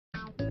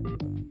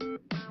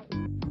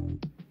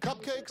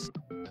cupcakes,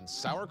 and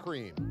sour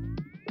cream.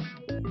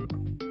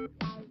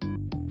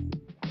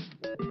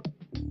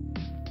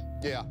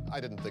 Yeah, I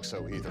didn't think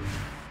so either.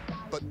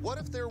 But what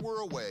if there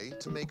were a way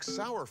to make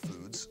sour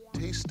foods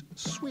taste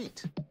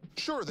sweet?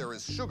 Sure, there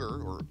is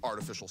sugar or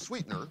artificial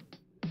sweetener,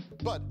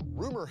 but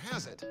rumor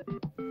has it,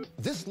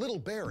 this little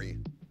berry,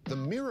 the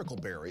miracle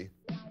berry,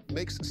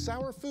 makes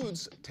sour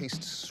foods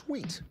taste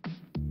sweet.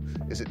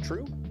 Is it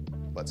true?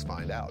 Let's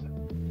find out.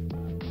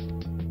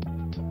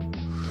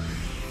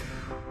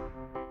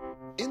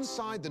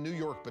 Inside the New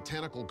York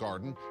Botanical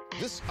Garden,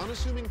 this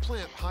unassuming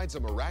plant hides a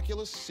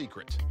miraculous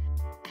secret.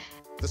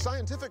 The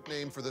scientific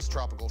name for this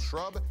tropical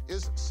shrub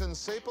is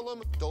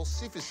Sensapalum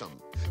dulcificum,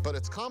 but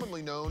it's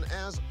commonly known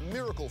as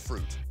miracle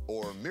fruit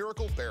or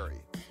miracle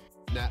berry.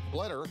 Nat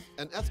Bletter,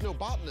 an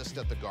ethnobotanist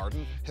at the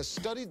garden, has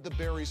studied the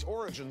berry's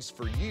origins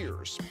for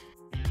years.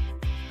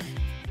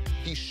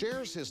 He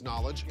shares his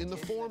knowledge in the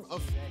form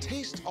of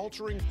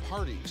taste-altering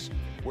parties,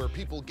 where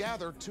people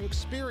gather to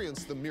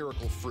experience the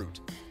miracle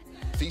fruit,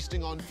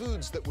 feasting on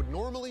foods that would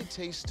normally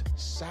taste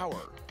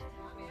sour.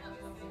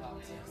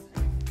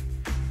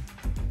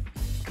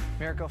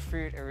 Miracle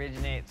fruit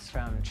originates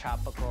from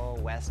tropical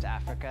West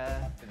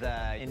Africa.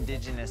 The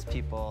indigenous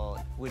people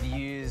would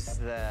use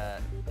the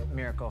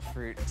miracle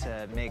fruit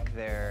to make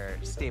their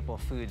staple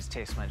foods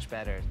taste much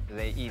better.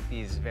 They eat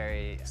these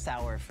very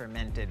sour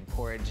fermented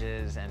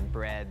porridges and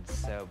breads,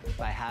 so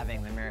by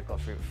having the miracle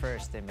fruit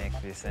first, they make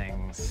these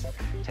things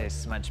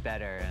taste much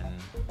better and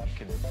you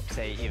could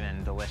say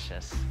even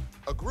delicious.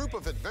 A group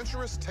of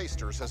adventurous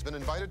tasters has been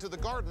invited to the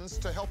gardens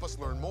to help us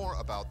learn more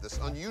about this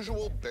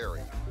unusual berry.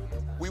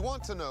 We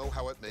want to know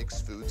how it makes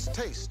foods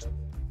taste.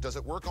 Does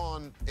it work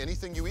on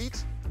anything you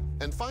eat?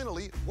 And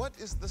finally, what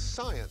is the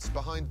science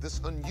behind this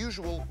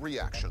unusual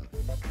reaction?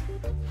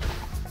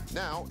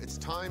 Now it's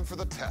time for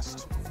the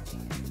test.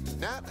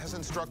 Nat has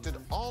instructed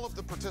all of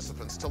the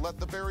participants to let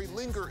the berry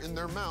linger in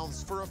their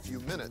mouths for a few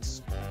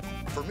minutes.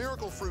 For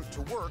miracle fruit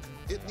to work,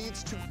 it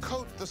needs to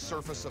coat the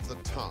surface of the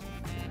tongue.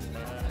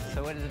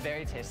 So what does the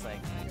berry taste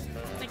like?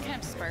 Like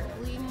kind of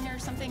sparkling or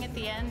something at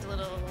the end, a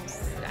little,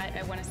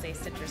 I want to say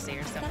citrusy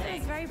or something. That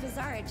was very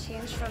bizarre. It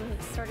changed from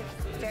sort of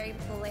very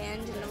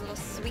bland and a little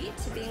sweet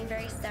to being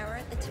very sour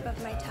at the tip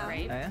of my tongue.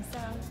 Right. Oh, yeah? So.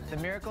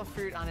 The miracle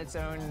fruit on its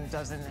own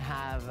doesn't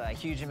have a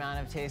huge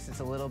amount of taste. It's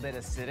a little bit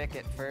acidic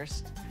at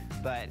first,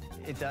 but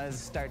it does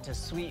start to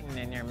sweeten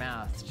in your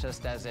mouth,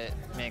 just as it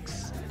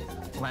makes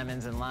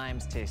lemons and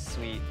limes taste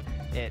sweet.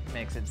 It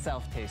makes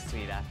itself taste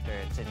sweet after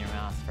it's in your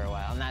mouth for a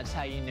while, and that's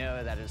how you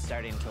know that it's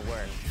starting to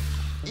work.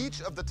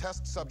 Each of the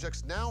test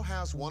subjects now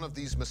has one of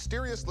these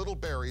mysterious little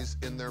berries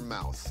in their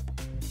mouth.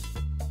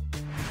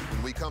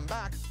 When we come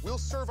back, we'll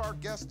serve our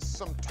guests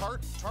some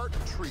tart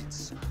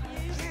treats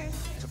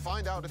to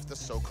find out if the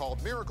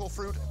so-called miracle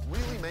fruit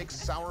really makes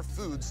sour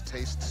foods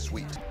taste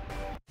sweet.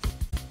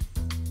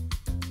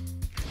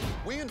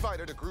 We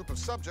invited a group of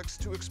subjects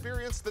to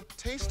experience the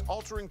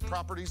taste-altering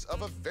properties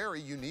of a very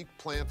unique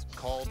plant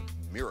called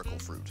miracle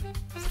fruit.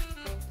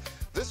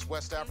 This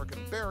West African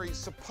berry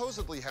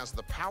supposedly has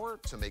the power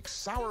to make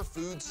sour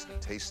foods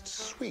taste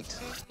sweet.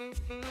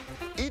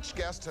 Each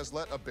guest has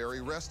let a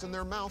berry rest in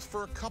their mouth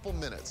for a couple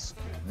minutes.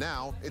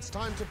 Now it's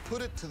time to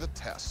put it to the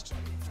test.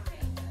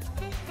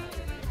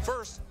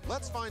 First,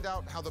 let's find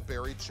out how the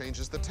berry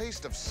changes the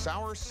taste of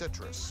sour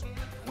citrus.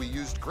 We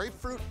used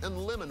grapefruit and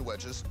lemon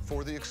wedges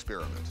for the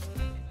experiment.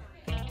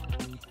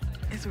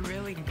 It's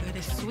really good.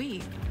 It's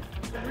sweet.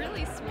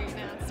 Really sweet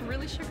now. It's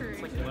really sugary.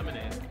 It's like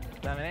lemonade.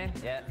 Lemonade?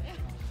 Yeah.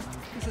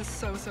 This is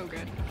so, so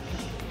good.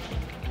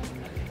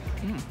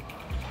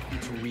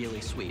 It's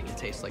really sweet. It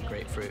tastes like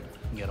grapefruit.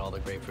 You get all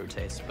the grapefruit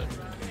taste, but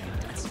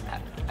it's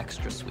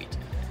extra sweet.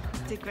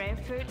 The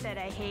grapefruit that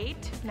I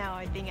hate, now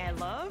I think I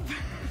love.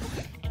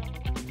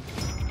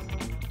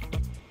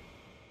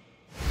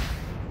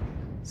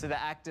 So the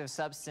active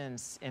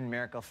substance in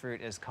miracle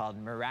fruit is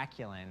called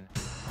miraculin.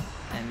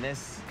 And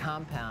this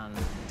compound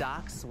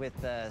docks with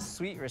the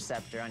sweet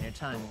receptor on your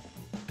tongue.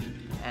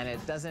 And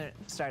it doesn't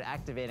start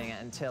activating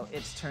it until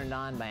it's turned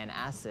on by an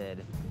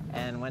acid.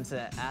 And once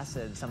the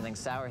acid, something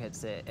sour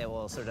hits it, it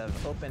will sort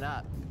of open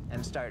up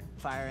and start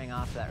firing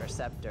off that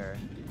receptor,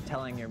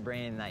 telling your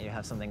brain that you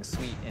have something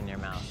sweet in your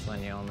mouth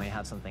when you only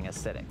have something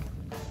acidic.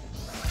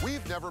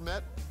 We've never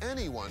met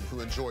anyone who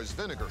enjoys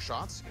vinegar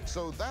shots,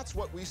 so that's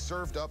what we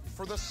served up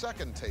for the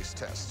second taste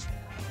test.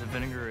 The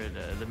vinegar,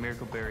 the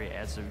miracle berry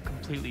adds a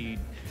completely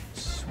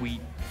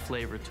sweet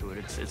flavor to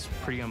it. It's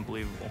pretty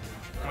unbelievable.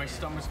 My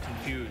stomach's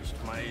confused.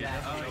 I don't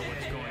know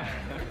what's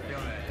going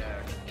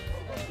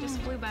on. Just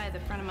flew by the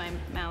front of my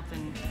mouth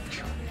and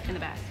in the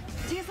back.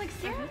 It tastes like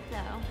syrup,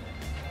 though.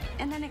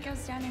 And then it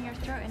goes down in your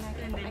throat, and I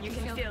can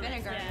feel the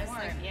vinegar. Yeah, It's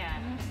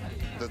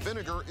like, The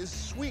vinegar is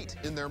sweet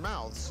in their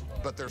mouths,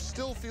 but they're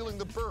still feeling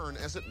the burn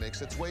as it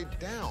makes its way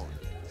down.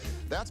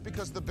 That's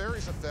because the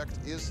berry's effect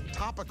is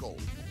topical.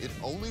 It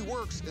only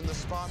works in the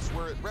spots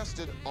where it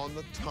rested on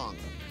the tongue.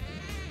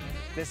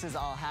 This is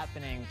all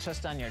happening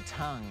just on your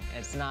tongue.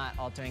 It's not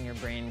altering your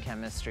brain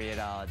chemistry at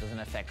all. It doesn't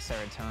affect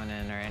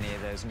serotonin or any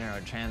of those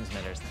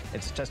neurotransmitters.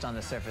 It's just on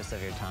the surface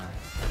of your tongue.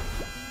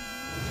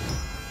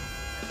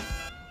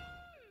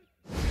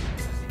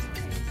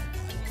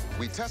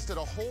 We tested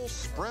a whole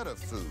spread of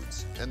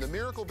foods, and the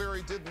miracle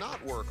berry did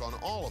not work on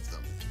all of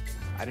them.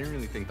 I didn't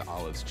really think the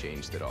olives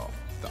changed at all.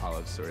 The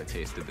olives sort of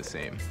tasted the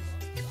same.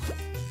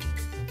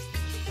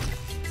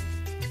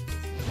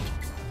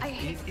 I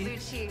hate blue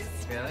cheese.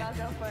 Really? But I'll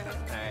go for it.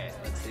 All right,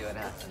 let's see what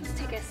happens.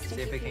 Take a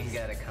See if we can piece.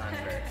 get a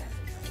convert.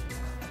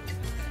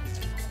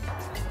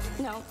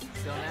 No.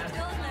 Still no?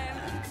 Still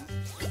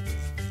no.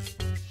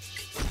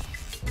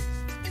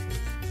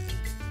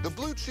 The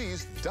blue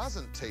cheese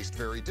doesn't taste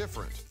very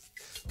different.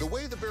 The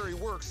way the berry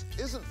works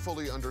isn't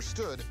fully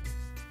understood,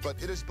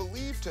 but it is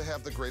believed to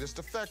have the greatest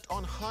effect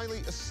on highly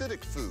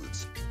acidic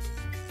foods,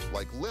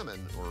 like lemon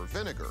or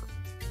vinegar.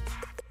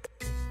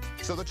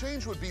 So the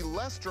change would be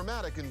less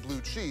dramatic in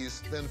blue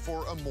cheese than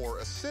for a more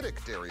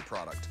acidic dairy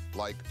product,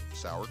 like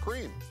sour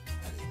cream.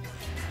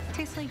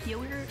 Tastes like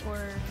yogurt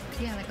or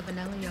Yeah, like a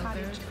vanilla yogurt.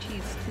 cottage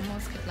cheese.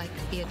 Almost could like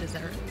be a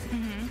dessert.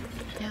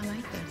 Mm-hmm. Yeah, I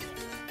like this.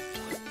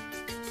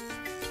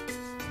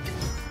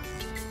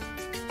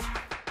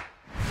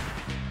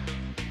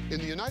 In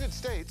the United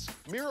States,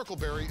 miracle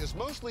berry is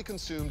mostly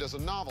consumed as a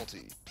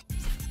novelty.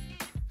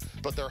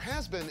 But there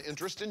has been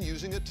interest in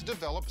using it to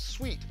develop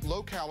sweet,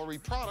 low-calorie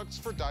products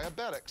for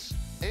diabetics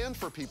and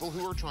for people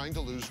who are trying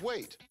to lose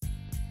weight.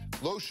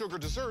 Low-sugar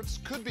desserts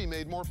could be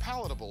made more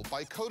palatable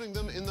by coating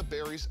them in the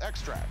berry's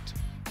extract.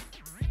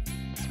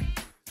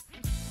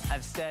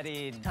 I've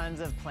studied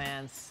tons of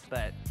plants,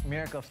 but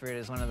miracle fruit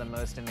is one of the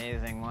most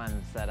amazing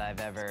ones that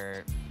I've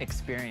ever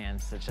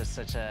experienced. It's just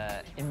such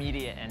an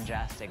immediate and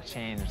drastic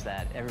change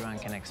that everyone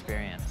can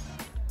experience.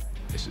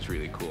 This is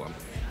really cool.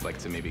 I'd like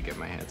to maybe get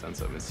my hands on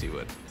some and see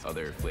what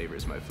other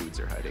flavors my foods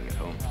are hiding at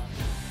home.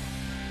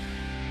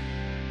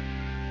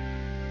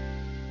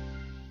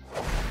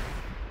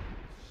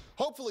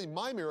 Hopefully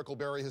my miracle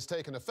berry has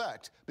taken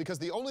effect, because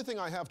the only thing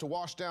I have to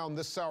wash down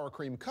this sour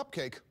cream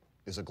cupcake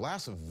is a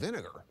glass of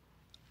vinegar.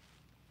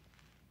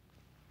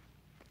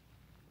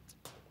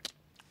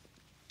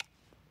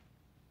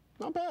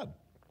 Not bad.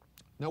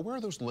 Now, where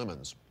are those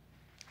lemons?